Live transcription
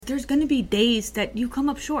there's going to be days that you come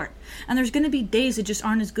up short. And there's going to be days that just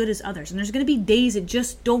aren't as good as others. And there's going to be days that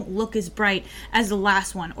just don't look as bright as the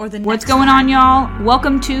last one or the next. What's going on, y'all?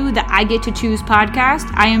 Welcome to the I Get to Choose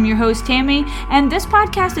podcast. I am your host, Tammy, and this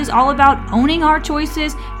podcast is all about owning our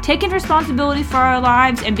choices, taking responsibility for our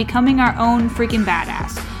lives, and becoming our own freaking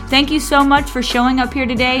badass. Thank you so much for showing up here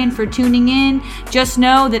today and for tuning in. Just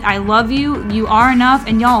know that I love you. You are enough.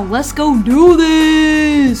 And y'all, let's go do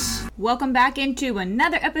this. Welcome back into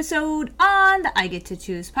another episode on the I Get to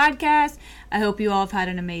Choose podcast. I hope you all have had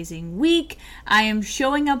an amazing week. I am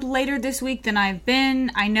showing up later this week than I've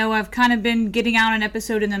been. I know I've kind of been getting out an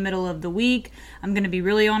episode in the middle of the week. I'm going to be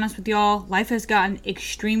really honest with y'all. Life has gotten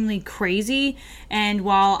extremely crazy. And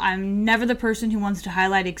while I'm never the person who wants to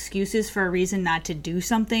highlight excuses for a reason not to do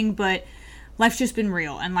something, but life's just been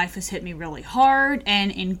real, and life has hit me really hard,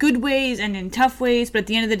 and in good ways and in tough ways, but at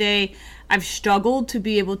the end of the day, I've struggled to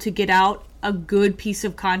be able to get out a good piece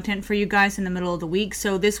of content for you guys in the middle of the week.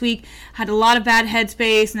 So this week had a lot of bad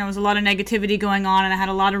headspace, and there was a lot of negativity going on, and I had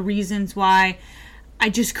a lot of reasons why I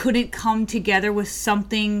just couldn't come together with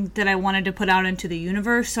something that I wanted to put out into the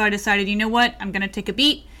universe. So I decided, you know what, I'm going to take a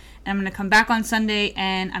beat, and I'm going to come back on Sunday,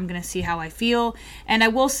 and I'm going to see how I feel. And I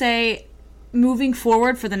will say, moving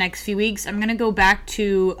forward for the next few weeks, I'm going to go back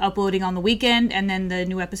to uploading on the weekend and then the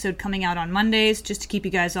new episode coming out on Mondays, just to keep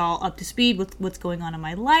you guys all up to speed with what's going on in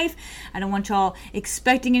my life. I don't want y'all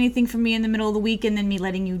expecting anything from me in the middle of the week and then me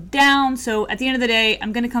letting you down. So at the end of the day,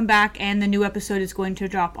 I'm going to come back and the new episode is going to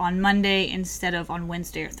drop on Monday instead of on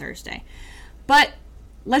Wednesday or Thursday. But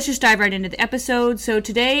let's just dive right into the episode. So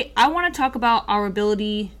today, I want to talk about our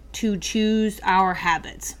ability to choose our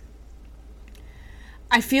habits.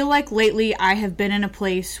 I feel like lately I have been in a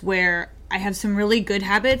place where I have some really good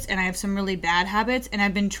habits and I have some really bad habits, and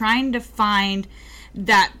I've been trying to find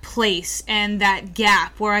that place and that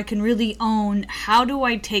gap where I can really own how do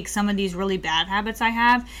I take some of these really bad habits I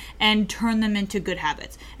have and turn them into good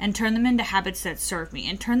habits and turn them into habits that serve me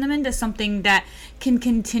and turn them into something that can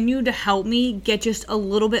continue to help me get just a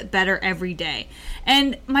little bit better every day.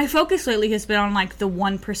 And my focus lately has been on like the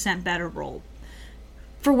 1% better role.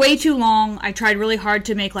 For way too long, I tried really hard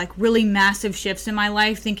to make like really massive shifts in my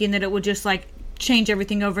life, thinking that it would just like change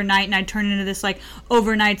everything overnight and I'd turn into this like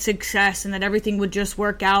overnight success and that everything would just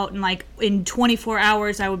work out and like in 24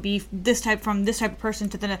 hours I would be from this type of person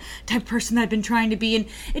to the type of person that I've been trying to be, and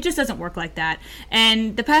it just doesn't work like that.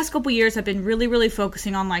 And the past couple years I've been really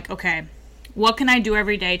focusing on like, okay, what can I do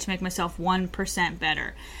every day to make myself 1%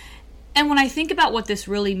 better? And when I think about what this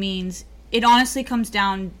really means, it honestly comes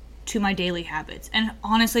down to my daily habits, and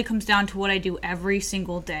honestly comes down to what I do every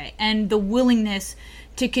single day and the willingness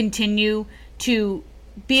to continue to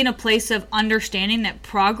be in a place of understanding that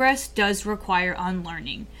progress does require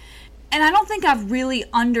unlearning. And I don't think I've really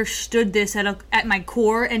understood this at my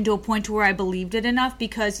core and to a point to where I believed it enough,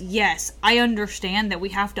 because yes, I understand that we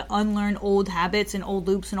have to unlearn old habits and old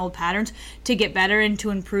loops and old patterns to get better and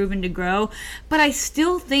to improve and to grow, but I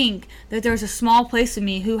still think that there's a small place of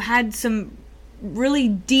me who had some really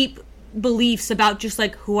deep beliefs about just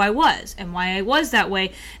like who I was and why I was that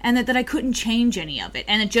way, and that I couldn't change any of it,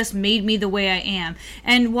 and it just made me the way I am.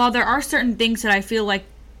 And while there are certain things that I feel like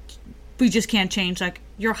we just can't change, like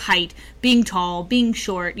your height, being tall, being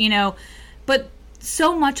short, but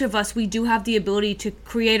so much of us, we do have the ability to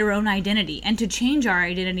create our own identity and to change our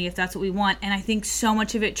identity if that's what we want. And I think so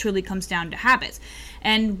much of it truly comes down to habits.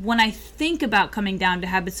 And when I think about coming down to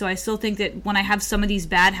habits, so I still think that when I have some of these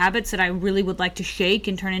bad habits that I really would like to shake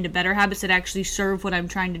and turn into better habits that actually serve what I'm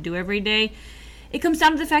trying to do every day, it comes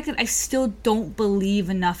down to the fact that I still don't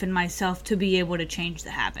believe enough in myself to be able to change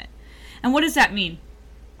the habit. And what does that mean?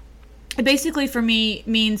 It basically for me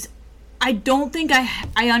means I don't think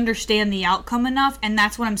I understand the outcome enough, and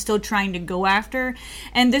that's what I'm still trying to go after.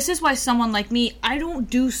 And this is why someone like me, I don't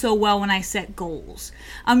do so well when I set goals.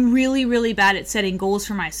 I'm really bad at setting goals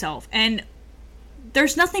for myself. And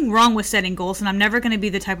there's nothing wrong with setting goals, and I'm never going to be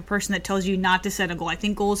the type of person that tells you not to set a goal. I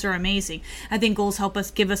think goals are amazing. I think goals help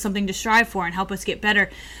us, give us something to strive for and help us get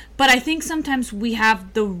better. But I think sometimes we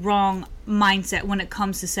have the wrong mindset when it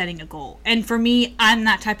comes to setting a goal. And for me, I'm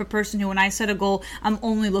that type of person who, when I set a goal, I'm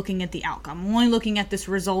only looking at the outcome. I'm only looking at this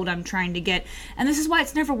result I'm trying to get. And this is why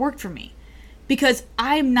it's never worked for me. Because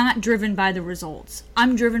I'm not driven by the results.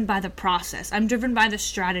 I'm driven by the process. I'm driven by the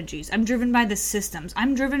strategies. I'm driven by the systems.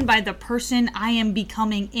 I'm driven by the person I am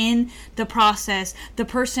becoming in the process, the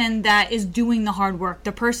person that is doing the hard work,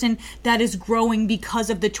 the person that is growing because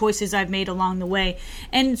of the choices I've made along the way.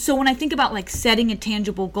 And so when I think about like setting a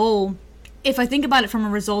tangible goal, if I think about it from a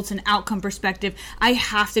results and outcome perspective, I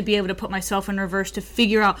have to be able to put myself in reverse to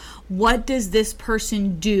figure out, what does this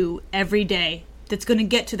person do every day that's going to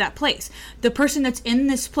get to that place. The person that's in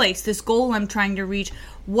this place, this goal I'm trying to reach,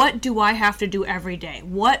 what do I have to do every day?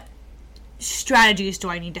 What strategies do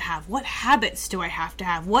I need to have? What habits do I have to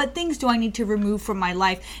have? What things do I need to remove from my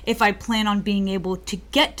life if I plan on being able to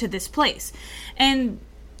get to this place? And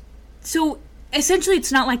so essentially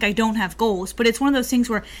it's not like I don't have goals, but it's one of those things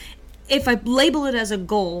where if I label it as a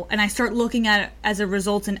goal and I start looking at it as a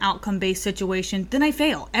results and outcome based situation, then I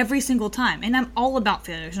fail every single time. And I'm all about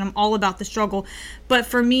failures and I'm all about the struggle. But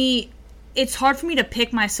for me, it's hard for me to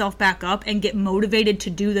pick myself back up and get motivated to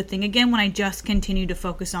do the thing again when I just continue to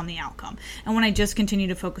focus on the outcome. And when I just continue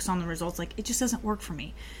to focus on the results, like, it just doesn't work for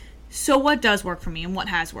me. So what does work for me and what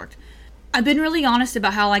has worked? I've been really honest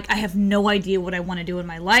about how, like, I have no idea what I want to do in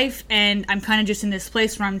my life, and I'm kind of just in this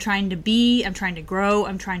place where I'm trying to grow,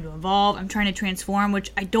 I'm trying to evolve, I'm trying to transform, which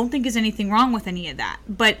I don't think is anything wrong with any of that.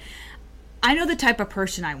 But I know the type of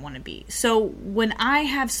person I want to be. So when I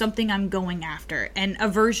have something I'm going after and a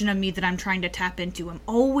version of me that I'm trying to tap into, I'm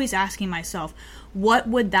always asking myself, what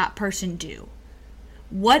would that person do?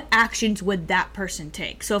 What actions would that person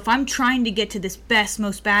take? So if I'm trying to get to this best,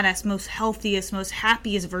 most badass, most healthiest, most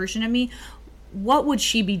happiest version of me, what would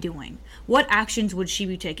she be doing? What actions would she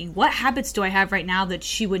be taking? What habits do I have right now that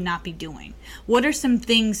she would not be doing? What are some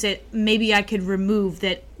things that maybe I could remove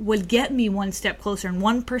that would get me one step closer and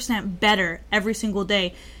 1% better every single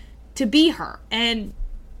day to be her? And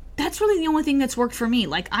that's really the only thing that's worked for me.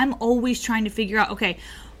 Like, I'm always trying to figure out, okay,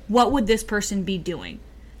 what would this person be doing?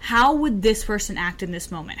 How would this person act in this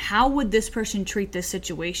moment? How would this person treat this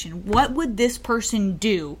situation? What would this person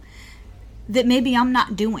do that maybe I'm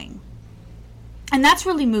not doing? And that's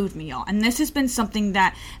really moved me, y'all. And this has been something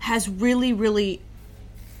that has really, really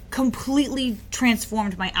completely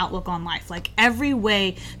transformed my outlook on life. Like, every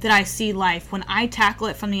way that I see life, when I tackle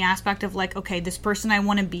it from the aspect of, like, okay, this person I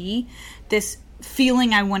want to be, this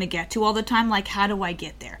feeling I want to get to all the time, like, how do I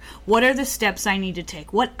get there? What are the steps I need to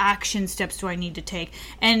take? What action steps do I need to take?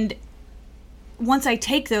 And once I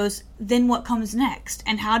take those, then what comes next?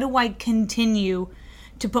 And how do I continue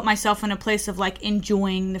to put myself in a place of, like,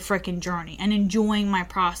 enjoying the frickin' journey and enjoying my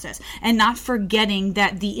process and not forgetting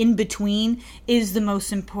that the in-between is the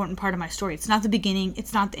most important part of my story. It's not the beginning,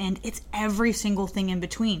 it's not the end, it's every single thing in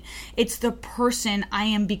between. It's the person I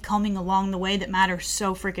am becoming along the way that matters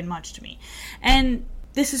so freaking much to me. And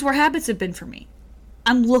this is where habits have been for me.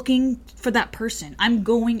 I'm looking for that person. I'm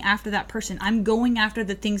going after that person. I'm going after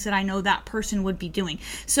the things that I know that person would be doing.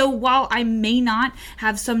 So while I may not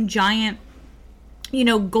have some giant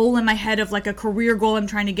goal in my head of, like, a career goal I'm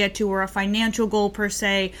trying to get to or a financial goal per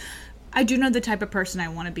se, I do know the type of person I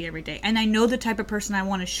want to be every day. And I know the type of person I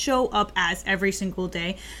want to show up as every single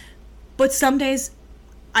day. But some days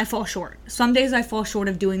I fall short. Some days I fall short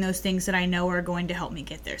of doing those things that I know are going to help me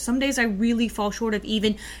get there. Some days I really fall short of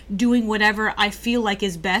even doing whatever I feel like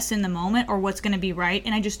is best in the moment or what's going to be right.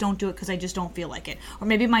 And I just don't do it because I just don't feel like it. Or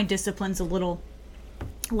maybe my discipline's a little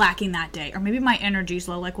lacking that day. Or maybe my energy's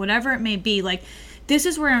low. Like, whatever it may be, like, this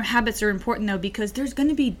is where habits are important, though, because there's going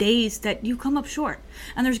to be days that you come up short.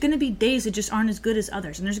 And there's going to be days that just aren't as good as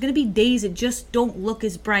others. And there's going to be days that just don't look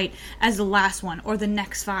as bright as the last one or the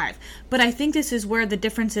next 5. But I think this is where the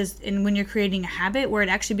difference is in when you're creating a habit, where it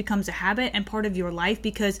actually becomes a habit and part of your life,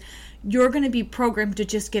 because you're going to be programmed to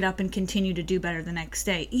just get up and continue to do better the next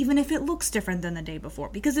day, even if it looks different than the day before,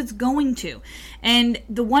 because it's going to. And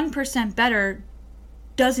the 1% better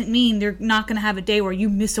doesn't mean they're not going to have a day where you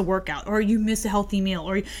miss a workout or you miss a healthy meal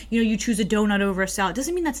or you choose a donut over a salad. It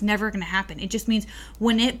doesn't mean that's never going to happen. It just means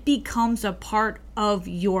when it becomes a part of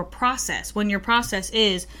your process, when your process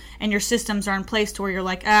is and your systems are in place to where you're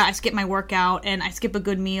like, I skip my workout and I skip a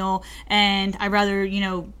good meal and I rather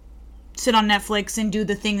sit on Netflix and do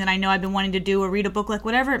the thing that I know I've been wanting to do or read a book, like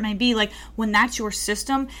whatever it may be. Like, when that's your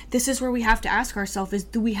system, this is where we have to ask ourselves is,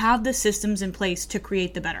 do we have the systems in place to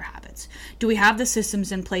create the better habits? Do we have the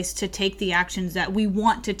systems in place to take the actions that we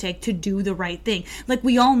want to take to do the right thing? Like,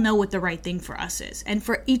 we all know what the right thing for us is. And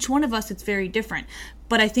for each one of us, it's very different.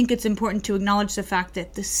 But I think it's important to acknowledge the fact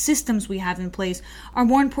that the systems we have in place are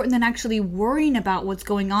more important than actually worrying about what's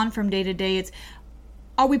going on from day to day. It's,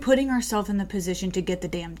 are we putting ourselves in the position to get the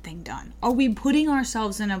damn thing done? Are we putting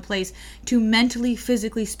ourselves in a place to mentally,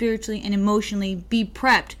 physically, spiritually, and emotionally be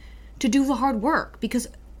prepped to do the hard work? Because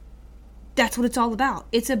that's what it's all about.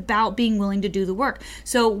 It's about being willing to do the work.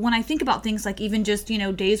 So when I think about things like even just,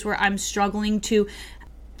 days where I'm struggling to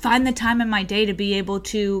find the time in my day to be able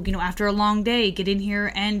to, after a long day, get in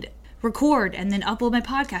here and record and then upload my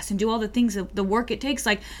podcast and do all the things, the work it takes.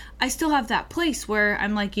 Like, I still have that place where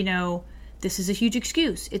I'm like, this is a huge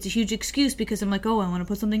excuse. It's a huge excuse because I'm like, I want to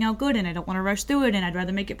put something out good and I don't want to rush through it and I'd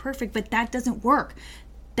rather make it perfect. But that doesn't work.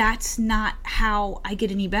 that's not how I get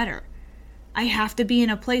any better. I have to be in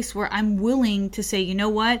a place where I'm willing to say, you know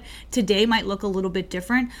what, today might look a little bit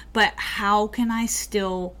different, but how can I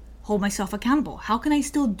still hold myself accountable? How can I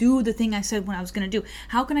still do the thing I said when I was going to do?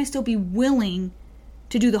 How can I still be willing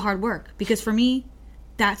to do the hard work? Because for me,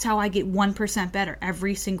 that's how I get 1% better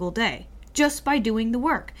every single day, just by doing the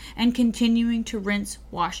work and continuing to rinse,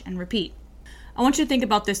 wash, and repeat. I want you to think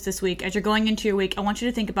about this week. As you're going into your week, I want you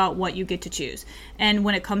to think about what you get to choose. And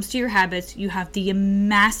when it comes to your habits, you have the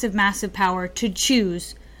massive, massive power to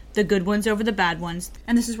choose the good ones over the bad ones.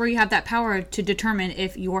 And this is where you have that power to determine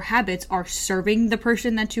if your habits are serving the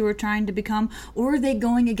person that you are trying to become, or are they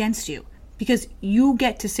going against you? Because you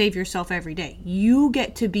get to save yourself every day. You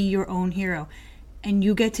get to be your own hero. And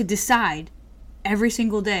you get to decide every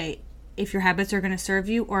single day if your habits are going to serve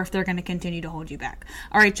you or if they're going to continue to hold you back.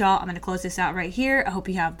 All right, y'all, I'm going to close this out right here. I hope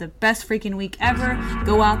you have the best freaking week ever.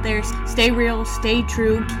 Go out there, stay real, stay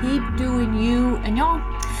true, keep doing you. And y'all,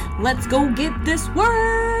 let's go get this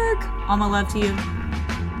work. All my love to you.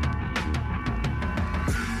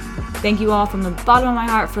 Thank you all from the bottom of my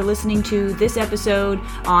heart for listening to this episode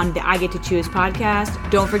on the I Get to Choose podcast.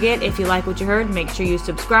 Don't forget, if you like what you heard, make sure you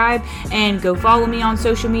subscribe and go follow me on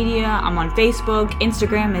social media. I'm on Facebook,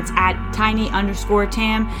 Instagram. It's at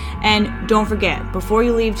tiny_Tam. And don't forget, before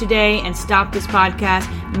you leave today and stop this podcast,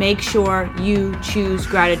 make sure you choose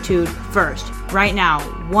gratitude first. Right now,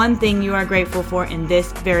 one thing you are grateful for in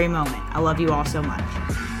this very moment. I love you all so much.